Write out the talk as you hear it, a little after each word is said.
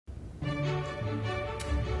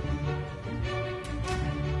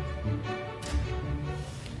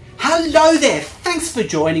Hello there, thanks for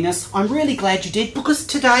joining us. I'm really glad you did, because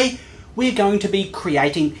today we're going to be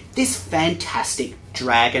creating this fantastic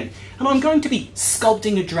dragon. And I'm going to be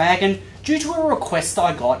sculpting a dragon due to a request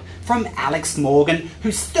I got from Alex Morgan,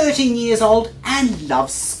 who's 13 years old and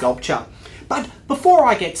loves sculpture. But before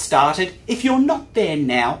I get started, if you're not there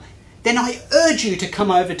now, then I urge you to come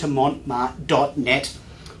over to montmart.net,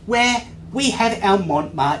 where we have our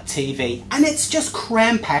Montmart TV, and it's just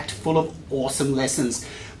cram-packed full of awesome lessons.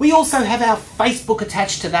 We also have our Facebook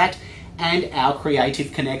attached to that and our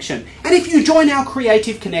Creative Connection. And if you join our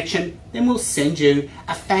Creative Connection, then we'll send you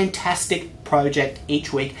a fantastic project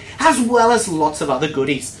each week, as well as lots of other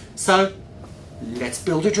goodies. So, let's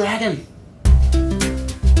build a dragon.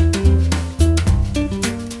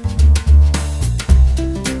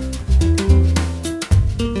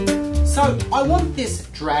 So I want this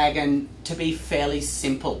dragon to be fairly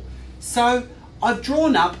simple. So I've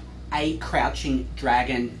drawn up a crouching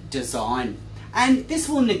dragon design, and this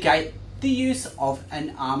will negate the use of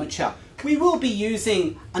an armature. We will be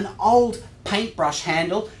using an old paintbrush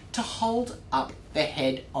handle to hold up the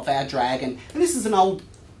head of our dragon, and this is an old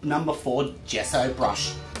number 4 gesso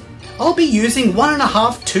brush. I'll be using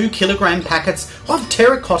 1.5 2-kilogram packets of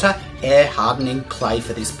terracotta air hardening clay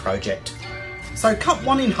for this project. So cut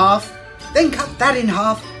one in half, then cut that in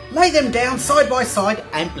half, lay them down side by side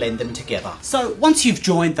and blend them together. So once you've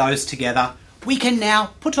joined those together, we can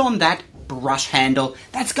now put on that brush handle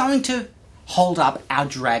that's going to hold up our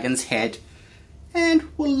dragon's head, and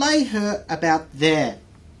we'll lay her about there.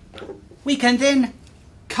 We can then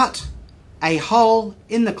cut a hole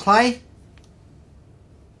in the clay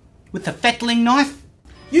with the fettling knife.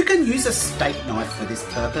 You can use a steak knife for this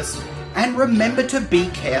purpose, and remember to be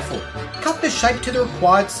careful. Cut the shape to the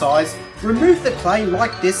required size, remove the clay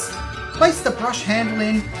like this, place the brush handle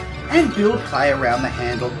in, and build clay around the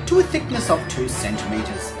handle to a thickness of 2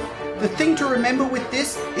 centimeters. The thing to remember with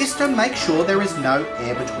this is to make sure there is no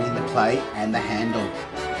air between the clay and the handle.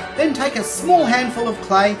 Then take a small handful of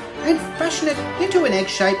clay and fashion it into an egg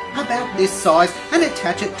shape about this size and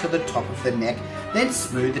attach it to the top of the neck, then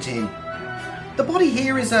smooth it in. The body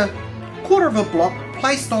here is a 1/4 of a block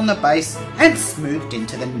placed on the base and smoothed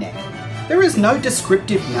into the neck. There is no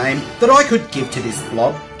descriptive name that I could give to this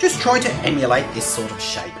blob, just try to emulate this sort of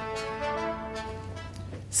shape.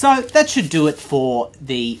 So that should do it for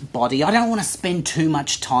the body. I don't want to spend too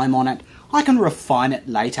much time on it. I can refine it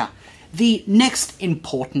later. The next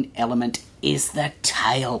important element is the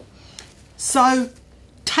tail. So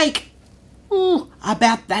take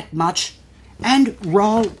about that much and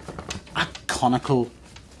roll a conical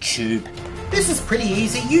tube. This is pretty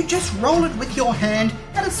easy. You just roll it with your hand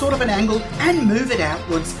at a sort of an angle and move it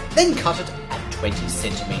outwards, then cut it at 20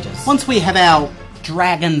 centimeters. Once we have our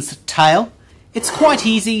dragon's tail, it's quite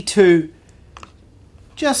easy to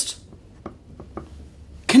just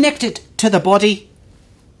connect it to the body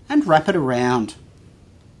and wrap it around.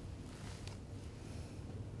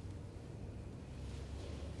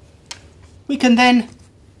 We can then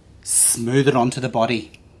smooth it onto the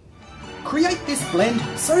body. Create this blend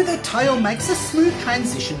so the tail makes a smooth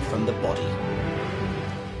transition from the body.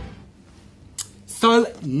 So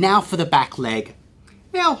now for the back leg.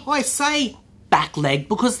 Now I say back leg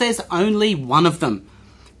because there's only one of them.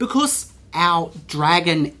 Because our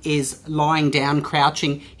dragon is lying down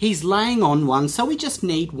crouching, he's laying on one, so we just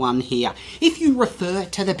need one here. If you refer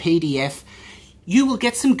to the PDF, you will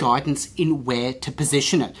get some guidance in where to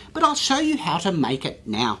position it, but I'll show you how to make it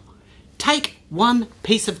now. Take one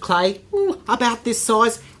piece of clay, about this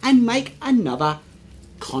size, and make another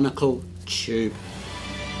conical tube.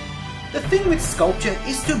 The thing with sculpture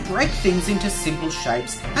is to break things into simple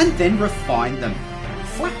shapes and then refine them.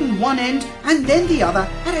 Flatten one end and then the other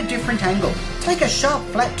at a different angle. Take a sharp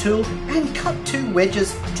flat tool and cut 2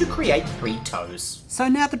 wedges to create 3 toes. So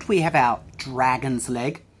now that we have our dragon's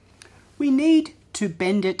leg, we need to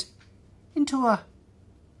bend it into a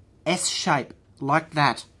S shape like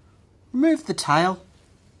that. Remove the tail.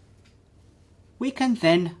 We can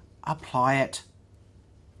then apply it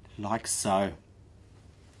like so.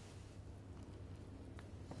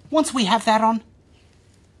 Once we have that on,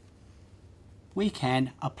 we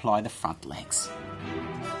can apply the front legs.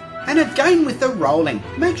 And again with the rolling,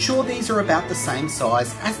 make sure these are about the same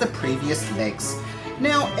size as the previous legs.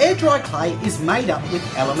 Now, air dry clay is made up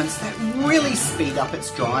with elements that really speed up its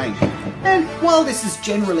drying. And while this is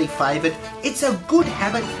generally favoured, it's a good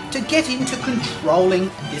habit to get into controlling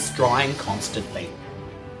this drying constantly.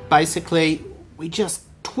 Basically, we just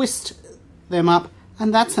twist them up,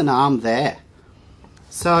 and that's an arm there.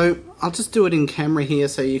 So I'll just do it in camera here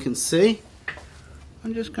so you can see.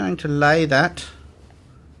 I'm just going to lay that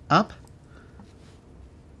up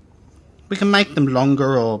We can make them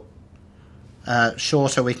longer or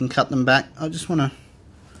shorter. We can cut them back. I just want to...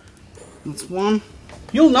 That's one.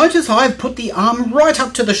 You'll notice I've put the arm right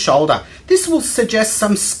up to the shoulder. This will suggest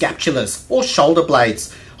some scapulas or shoulder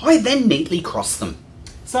blades. I then neatly cross them.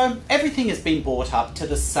 So everything has been brought up to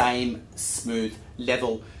the same smooth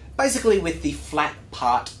level, basically with the flat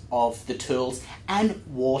part of the tools and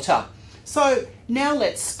water. So now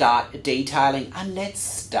let's start detailing, and let's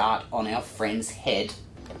start on our friend's head.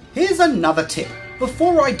 Here's another tip.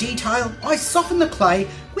 Before I detail, I soften the clay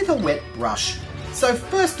with a wet brush. So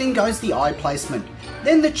first in goes the eye placement,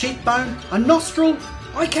 then the cheekbone, a nostril.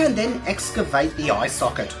 I can then excavate the eye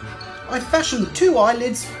socket. I fashion 2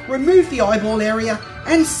 eyelids, remove the eyeball area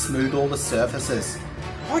and smooth all the surfaces.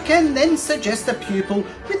 I can then suggest a pupil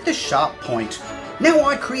with the sharp point. Now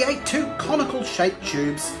I create 2 conical shaped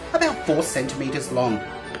tubes about 4 centimeters long.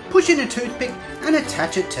 Push in a toothpick and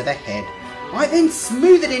attach it to the head. I then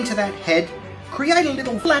smooth it into that head, create a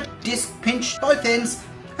little flat disc pinch both ends,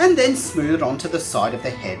 and then smooth it onto the side of the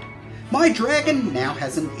head. My dragon now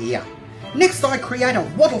has an ear. Next I create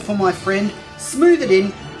a wattle for my friend, smooth it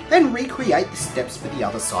in, then recreate the steps for the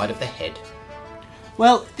other side of the head.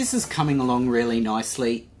 Well, this is coming along really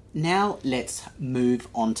nicely. Now let's move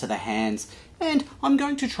on to the hands, and I'm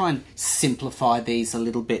going to try and simplify these a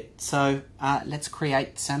little bit. So let's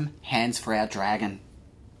create some hands for our dragon.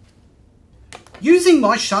 Using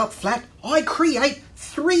my sharp flat, I create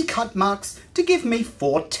 3 cut marks to give me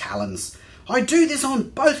 4 talons. I do this on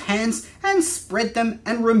both hands and spread them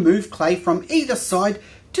and remove clay from either side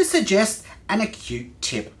to suggest an acute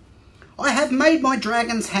tip. I have made my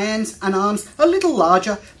dragon's hands and arms a little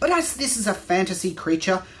larger, but as this is a fantasy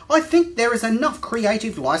creature, I think there is enough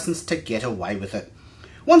creative license to get away with it.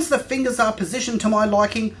 Once the fingers are positioned to my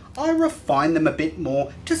liking, I refine them a bit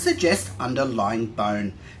more to suggest underlying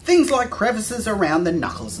bone. Things like crevices around the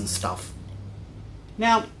knuckles and stuff.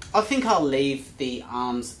 Now, I think I'll leave the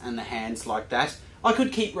arms and the hands like that. I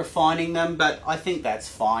could keep refining them, but I think that's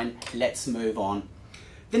fine. Let's move on.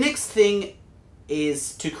 The next thing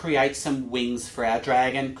is to create some wings for our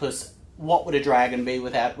dragon, because what would a dragon be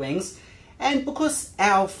without wings? And because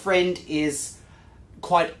our friend is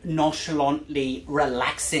quite nonchalantly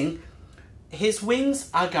relaxing, his wings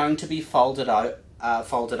are going to be folded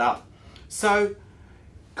up. So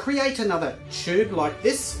create another tube like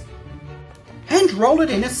this and roll it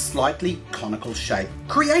in a slightly conical shape.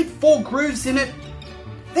 Create 4 grooves in it,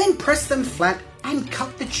 then press them flat and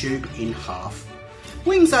cut the tube in half.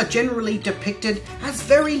 Wings are generally depicted as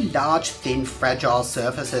very large, thin, fragile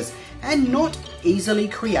surfaces and not easily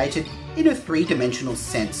created in a 3-dimensional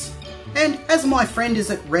sense. And as my friend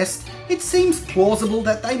is at rest, it seems plausible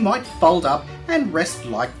that they might fold up and rest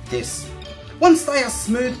like this. Once they are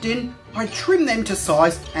smoothed in, I trim them to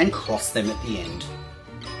size and cross them at the end.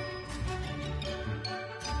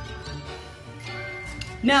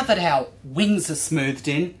 Now that our wings are smoothed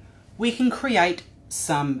in, we can create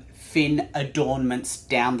some fin adornments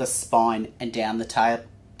down the spine and down the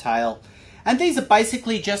tail. And these are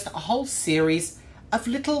basically just a whole series of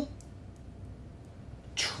little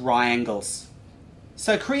triangles.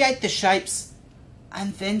 So create the shapes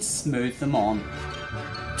and then smooth them on.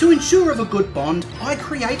 To ensure of a good bond, I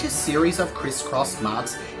create a series of crisscross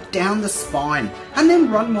marks down the spine and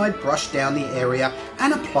then run my brush down the area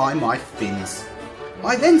and apply my fins.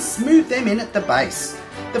 I then smooth them in at the base.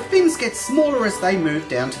 The fins get smaller as they move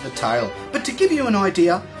down to the tail, but to give you an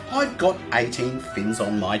idea, I've got 18 fins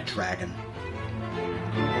on my dragon.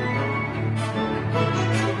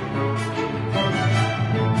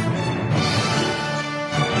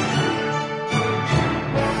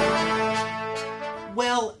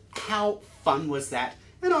 Well, how fun was that?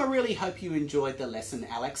 And I really hope you enjoyed the lesson,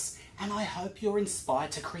 Alex, and I hope you're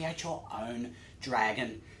inspired to create your own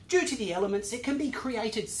dragon. Due to the elements, it can be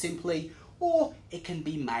created simply, or it can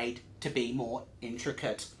be made to be more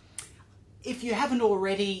intricate. If you haven't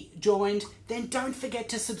already joined, then don't forget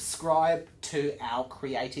to subscribe to our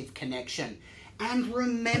Creative Connection. And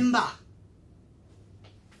remember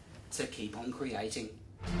to keep on creating.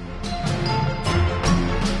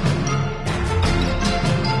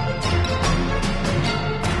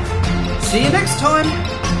 See you next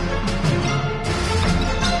time.